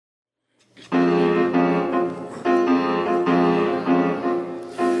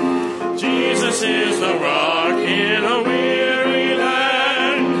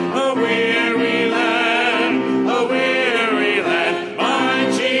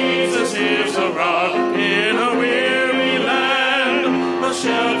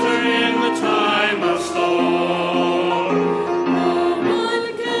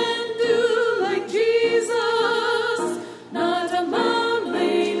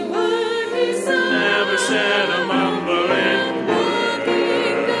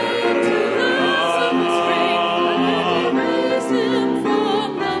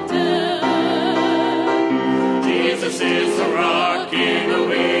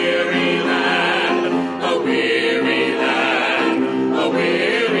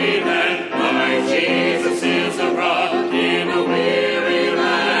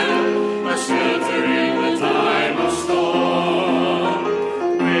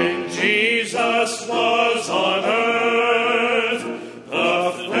Jesus was on earth,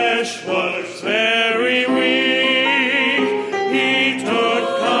 the flesh was very weak. He took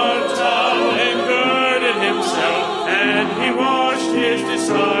a towel and girded himself, and he washed his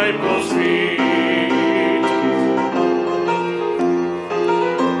disciples' feet.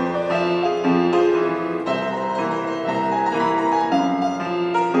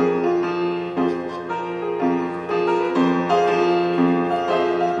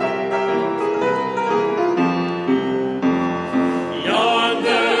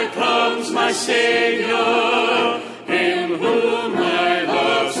 Savior, him whom I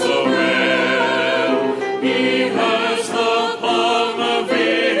love so well. He has the palm of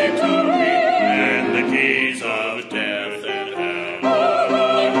victory and the keys of death and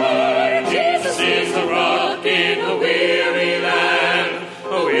hell. Jesus is the rock in a weary land,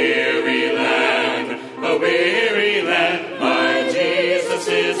 a weary land, a weary land. My Jesus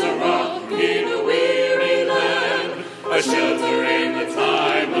is a rock in a weary land, a shelter in the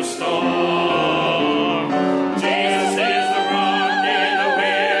time of storm.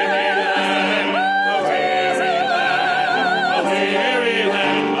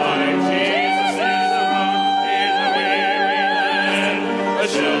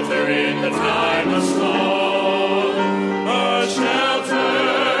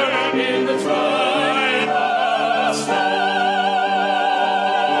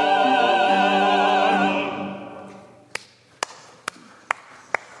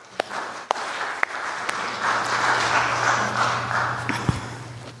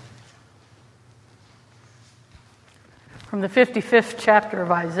 From the 55th chapter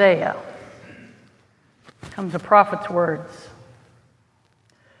of Isaiah comes the prophet's words.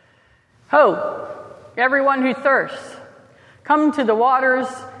 Ho, everyone who thirsts, come to the waters,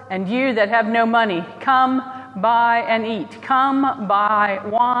 and you that have no money, come buy and eat. Come buy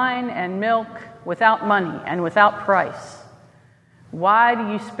wine and milk without money and without price. Why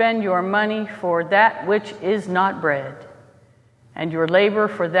do you spend your money for that which is not bread, and your labor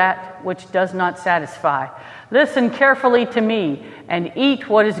for that which does not satisfy? Listen carefully to me, and eat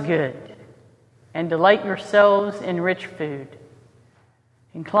what is good, and delight yourselves in rich food.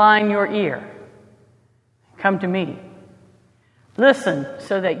 Incline your ear. Come to me. Listen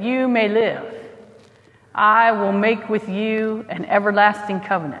so that you may live. I will make with you an everlasting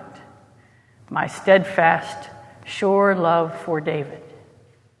covenant, my steadfast, sure love for David.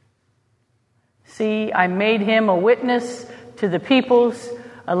 See, I made him a witness to the peoples,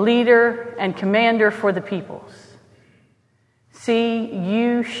 a leader and commander for the peoples. See,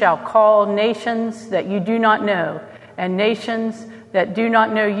 you shall call nations that you do not know, and nations that do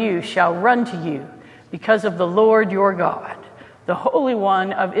not know you shall run to you because of the Lord your God, the Holy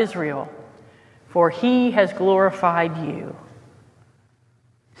One of Israel, for he has glorified you.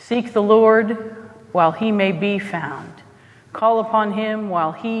 Seek the Lord while he may be found. Call upon him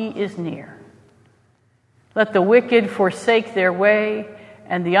while he is near. Let the wicked forsake their way,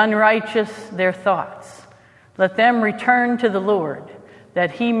 and the unrighteous their thoughts. Let them return to the Lord,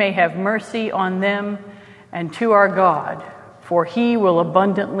 that he may have mercy on them, and to our God, for he will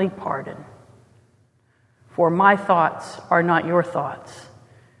abundantly pardon. For my thoughts are not your thoughts,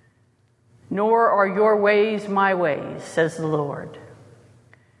 nor are your ways my ways, says the Lord.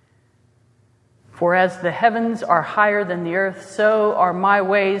 For as the heavens are higher than the earth, so are my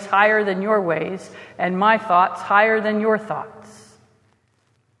ways higher than your ways, and my thoughts higher than your thoughts.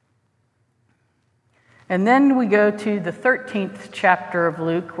 And then we go to the 13th chapter of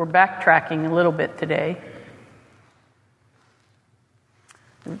Luke. We're backtracking a little bit today,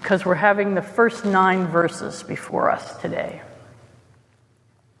 because we're having the first 9 verses before us today.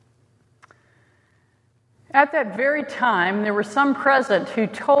 At that very time, there were some present who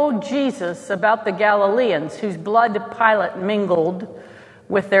told Jesus about the Galileans whose blood Pilate mingled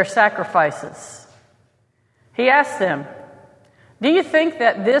with their sacrifices. He asked them, "Do you think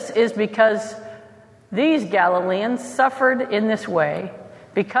that this is because these Galileans suffered in this way,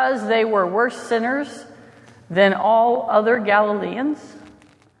 because they were worse sinners than all other Galileans?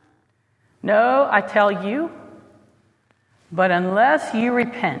 No, I tell you, but unless you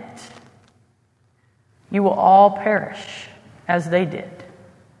repent, you will all perish as they did.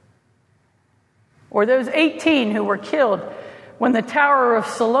 Or those 18 who were killed when the Tower of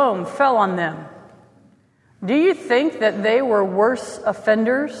Siloam fell on them. Do you think that they were worse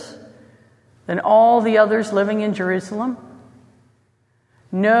offenders than all the others living in Jerusalem?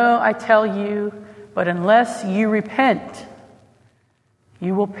 No, I tell you, but unless you repent,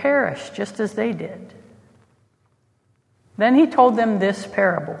 you will perish just as they did." Then he told them this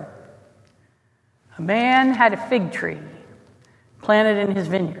parable. A man had a fig tree planted in his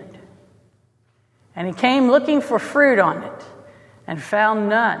vineyard, And he came looking for fruit on it and found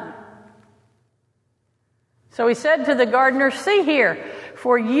none. So he said to the gardener, "See here,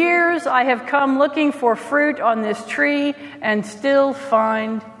 for years I have come looking for fruit on this tree and still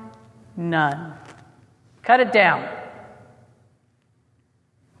find none. Cut it down.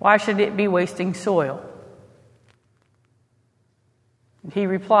 Why should it be wasting soil?" And he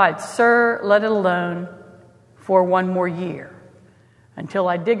replied, "Sir, let it alone for one more year, until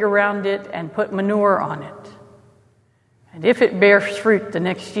I dig around it and put manure on it. And if it bears fruit the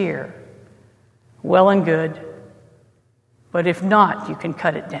next year, well and good. But if not, you can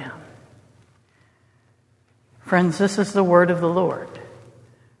cut it down." Friends, this is the word of the Lord.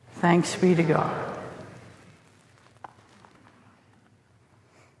 Thanks be to God.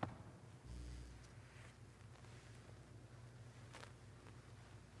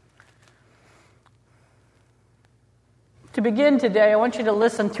 To begin today, I want you to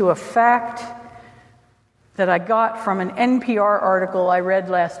listen to a fact that I got from an NPR article I read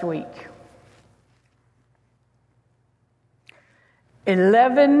last week.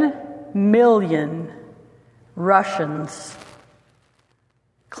 11 million Russians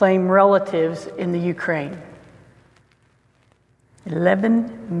claim relatives in the Ukraine.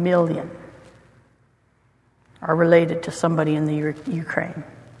 11 million are related to somebody in the Ukraine.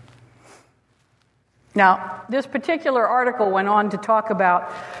 Now, this particular article went on to talk about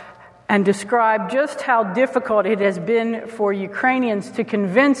and describe just how difficult it has been for Ukrainians to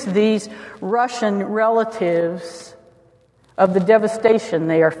convince these Russian relatives of the devastation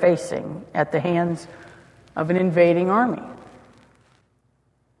they are facing at the hands of an invading army.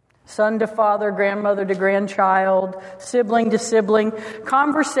 Son to father, grandmother to grandchild, sibling to sibling,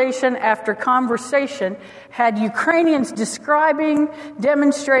 conversation after conversation had Ukrainians describing,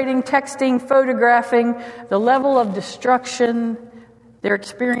 demonstrating, texting, photographing the level of destruction they're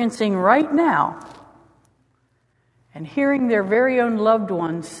experiencing right now, and hearing their very own loved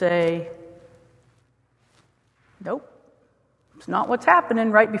ones say, "Nope, it's not what's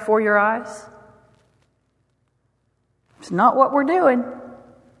happening right before your eyes. It's not what we're doing.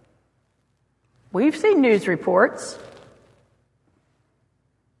 We've seen news reports.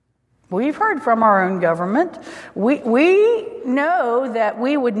 We've heard from our own government. We know that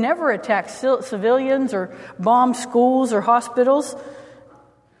we would never attack civilians or bomb schools or hospitals.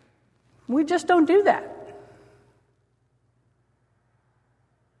 We just don't do that."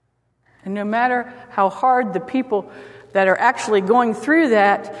 And no matter how hard the people that are actually going through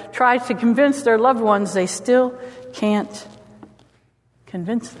that try to convince their loved ones, they still can't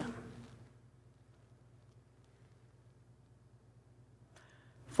convince them.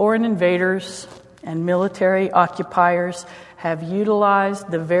 Foreign invaders and military occupiers have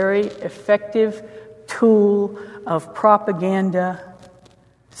utilized the very effective tool of propaganda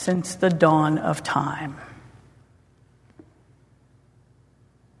since the dawn of time.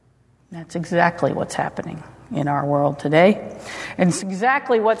 That's exactly what's happening in our world today. And it's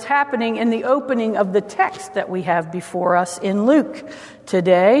exactly what's happening in the opening of the text that we have before us in Luke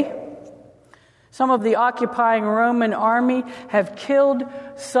today. Some of the occupying Roman army have killed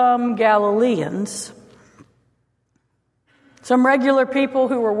some Galileans, some regular people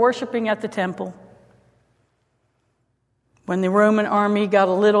who were worshiping at the temple. When the Roman army got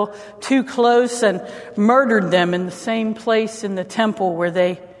a little too close and murdered them in the same place in the temple where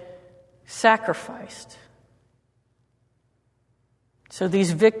they sacrificed. So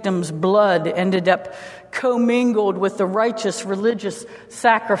these victims' blood ended up commingled with the righteous religious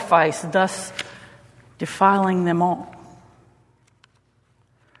sacrifice, thus defiling them all.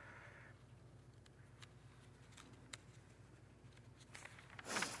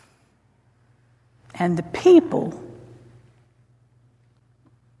 And the people,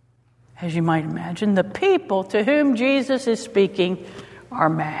 as you might imagine, the people to whom Jesus is speaking are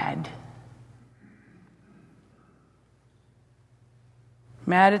mad.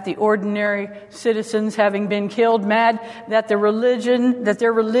 Mad at the ordinary citizens having been killed, mad that their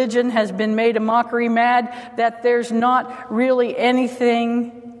religion has been made a mockery, mad that there's not really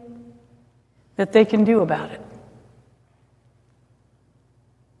anything that they can do about it.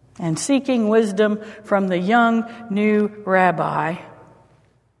 And seeking wisdom from the young new rabbi,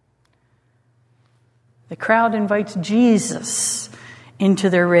 the crowd invites Jesus into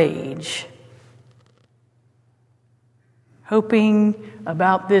their rage, hoping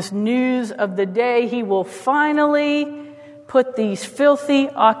about this news of the day he will finally put these filthy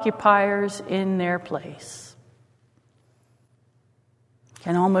occupiers in their place.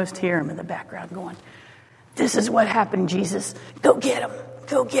 Can almost hear him in the background going, "This is what happened, Jesus. Go get him.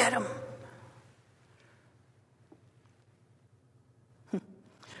 Go get him."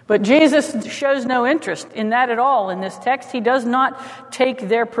 But Jesus shows no interest in that at all in this text. He does not take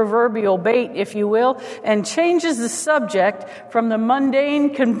their proverbial bait, if you will, and changes the subject from the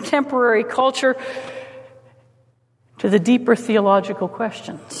mundane contemporary culture to the deeper theological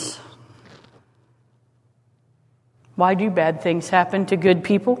questions. Why do bad things happen to good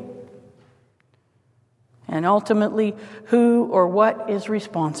people? And ultimately, who or what is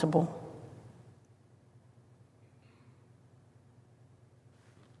responsible?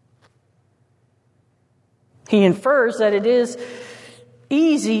 He infers that it is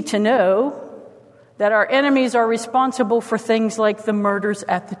easy to know that our enemies are responsible for things like the murders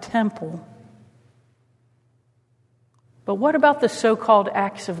at the temple. But what about the so-called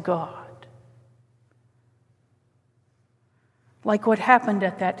acts of God? Like what happened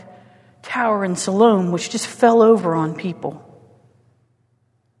at that tower in Siloam, which just fell over on people.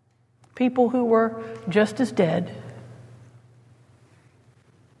 People who were just as dead.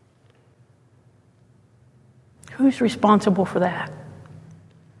 Who's responsible for that?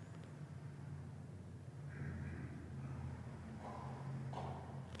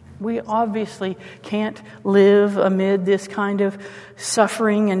 We obviously can't live amid this kind of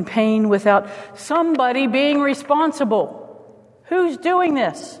suffering and pain without somebody being responsible. Who's doing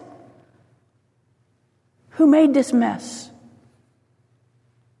this? Who made this mess?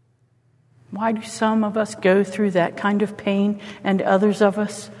 Why do some of us go through that kind of pain and others of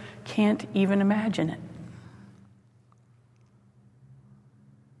us can't even imagine it?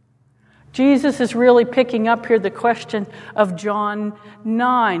 Jesus is really picking up here the question of John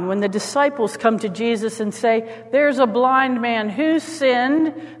 9, when the disciples come to Jesus and say, there's a blind man. Who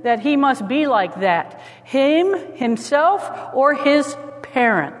sinned that he must be like that? Him, himself, or his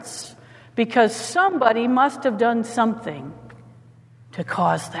parents? Because somebody must have done something to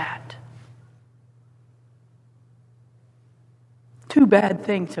cause that. Two bad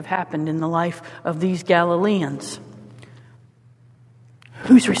things have happened in the life of these Galileans.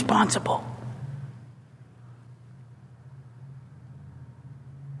 Who's responsible?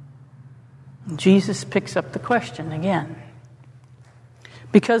 Jesus picks up the question again.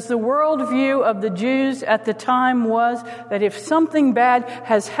 Because the worldview of the Jews at the time was that if something bad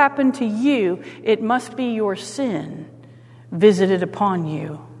has happened to you, it must be your sin visited upon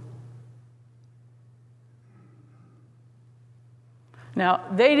you. Now,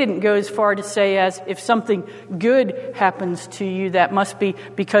 they didn't go as far to say as if something good happens to you, that must be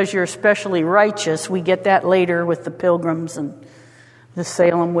because you're especially righteous. We get that later with the Pilgrims and the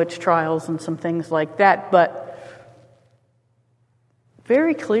Salem witch trials and some things like that. But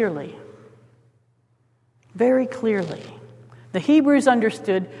very clearly, the Hebrews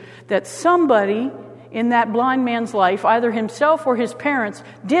understood that somebody in that blind man's life, either himself or his parents,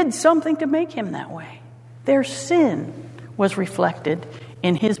 did something to make him that way. Their sin was reflected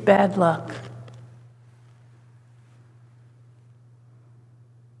in his bad luck.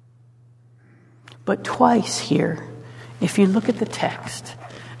 But twice here, if you look at the text,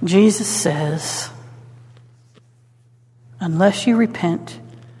 Jesus says, unless you repent,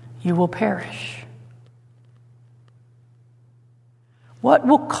 you will perish. What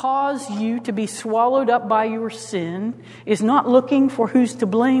will cause you to be swallowed up by your sin is not looking for who's to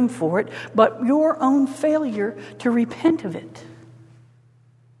blame for it, but your own failure to repent of it.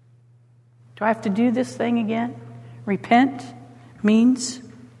 Do I have to do this thing again? Repent means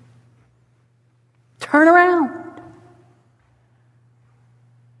turn around.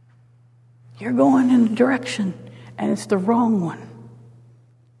 You're going in a direction and it's the wrong one.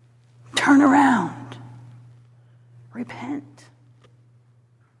 Turn around. Repent.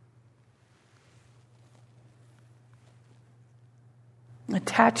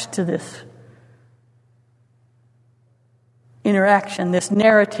 Attached to this interaction, this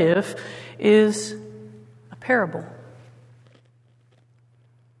narrative, is a parable.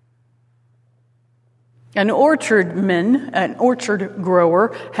 An orchardman, an orchard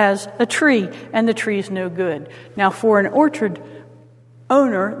grower, has a tree, and the tree is no good. Now, for an orchard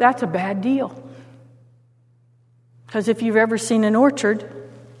owner, that's a bad deal. Because if you've ever seen an orchard,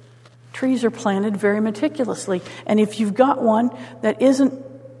 trees are planted very meticulously. And if you've got one that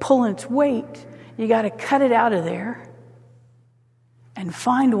isn't pulling its weight, you got to cut it out of there and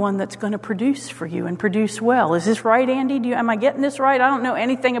find one that's going to produce for you and produce well. Is this right, Andy? Am I getting this right? I don't know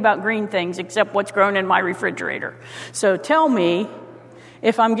anything about green things except what's grown in my refrigerator. So tell me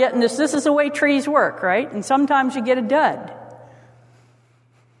if I'm getting this. This is the way trees work, right? And sometimes you get a dud.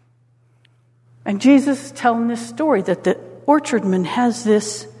 And Jesus is telling this story that the orchardman has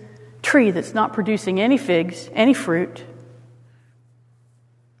this tree that's not producing any figs, any fruit.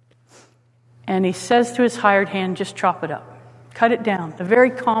 And he says to his hired hand, just chop it up. Cut it down. The very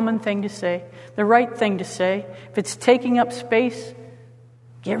common thing to say, the right thing to say. If it's taking up space,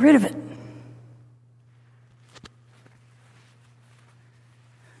 get rid of it.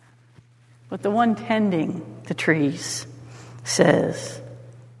 But the one tending the trees says,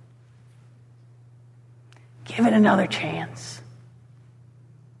 give it another chance.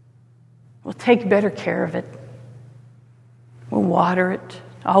 We'll take better care of it. We'll water it.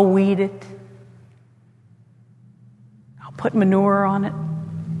 I'll weed it. I'll put manure on it.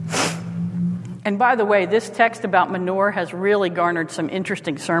 And by the way, this text about manure has really garnered some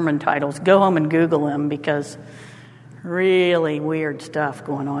interesting sermon titles. Go home and Google them because really weird stuff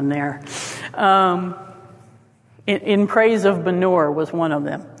going on there. In Praise of Manure was one of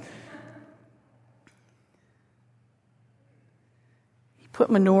them. He put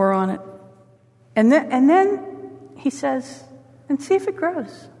manure on it. And then he says, and see if it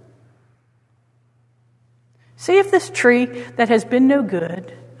grows. See if this tree that has been no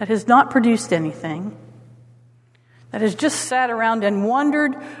good, that has not produced anything, that has just sat around and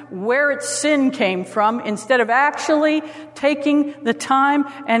wondered where its sin came from, instead of actually taking the time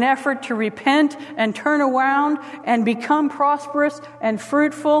and effort to repent and turn around and become prosperous and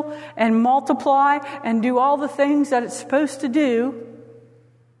fruitful and multiply and do all the things that it's supposed to do,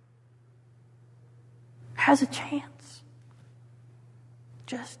 has a chance.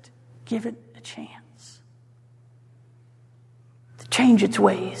 Just give it a chance to change its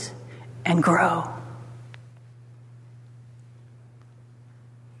ways and grow.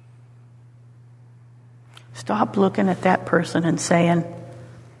 Stop looking at that person and saying,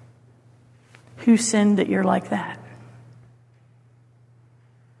 who sinned that you're like that?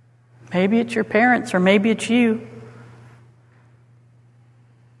 Maybe it's your parents or maybe it's you.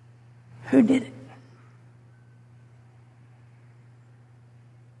 Who did it?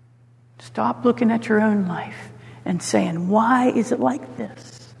 Stop looking at your own life and saying, why is it like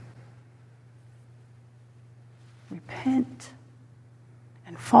this? Repent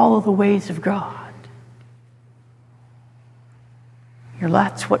and follow the ways of God.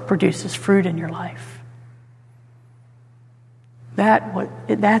 That's what produces fruit in your life.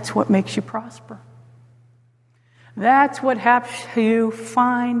 That's what makes you prosper. That's what helps you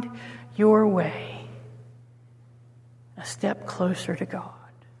find your way a step closer to God.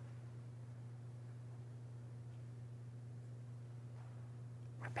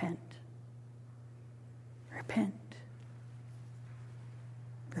 Repent. Repent.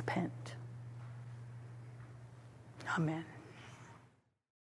 Repent. Amen.